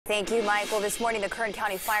Thank you, Michael. This morning, the Kern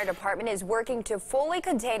County Fire Department is working to fully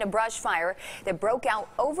contain a brush fire that broke out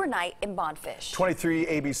overnight in Bodfish. 23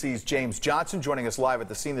 ABC's James Johnson joining us live at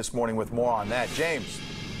the scene this morning with more on that. James.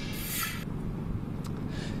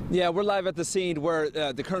 Yeah, we're live at the scene where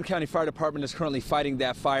the Kern County Fire Department is currently fighting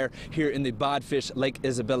that fire here in the Bodfish Lake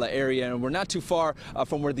Isabella area. And we're not too far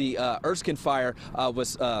from where the Erskine fire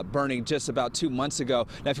was burning just about 2 months ago.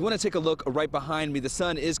 Now, if you want to take a look right behind me, the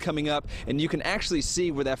sun is coming up and you can actually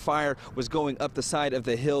see where that fire was going up the side of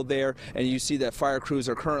the hill there. And you see that fire crews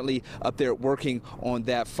are currently up there working on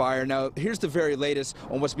that fire. Now, here's the very latest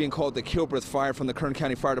on what's being called the Kilbreth fire from the Kern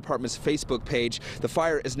County Fire Department's Facebook page. The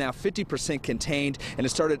fire is now 50% contained and it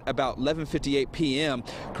started about 11:58 p.m.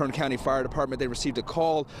 Kern County Fire Department, they received a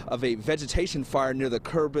call of a vegetation fire near the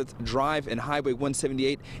Kilbreth Drive and Highway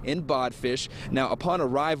 178 in Bodfish. Now, upon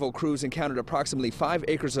arrival, crews encountered approximately 5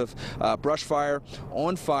 acres of brush fire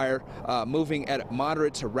on fire, moving at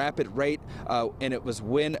moderate to rapid rate, and it was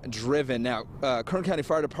wind driven. Now, Kern County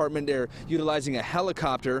Fire Department, they're utilizing a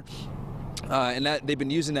helicopter. And they've been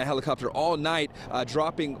using that helicopter all night,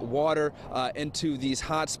 dropping water into these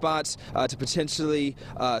hot spots to potentially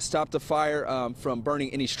stop the fire from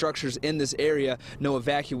burning any structures in this area. No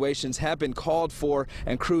evacuations have been called for,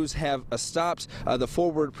 and crews have stopped the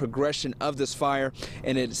forward progression of this fire,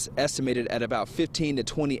 and it's estimated at about 15 to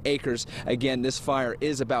 20 acres. Again, this fire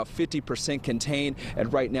is about 50% contained,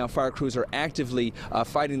 and right now fire crews are actively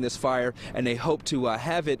fighting this fire, and they hope to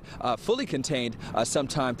have it fully contained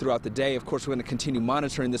sometime throughout the day. Of course, we're going to continue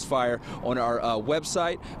monitoring this fire on our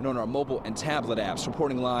website and on our mobile and tablet apps.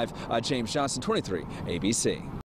 Reporting live, James Johnson, 23 ABC.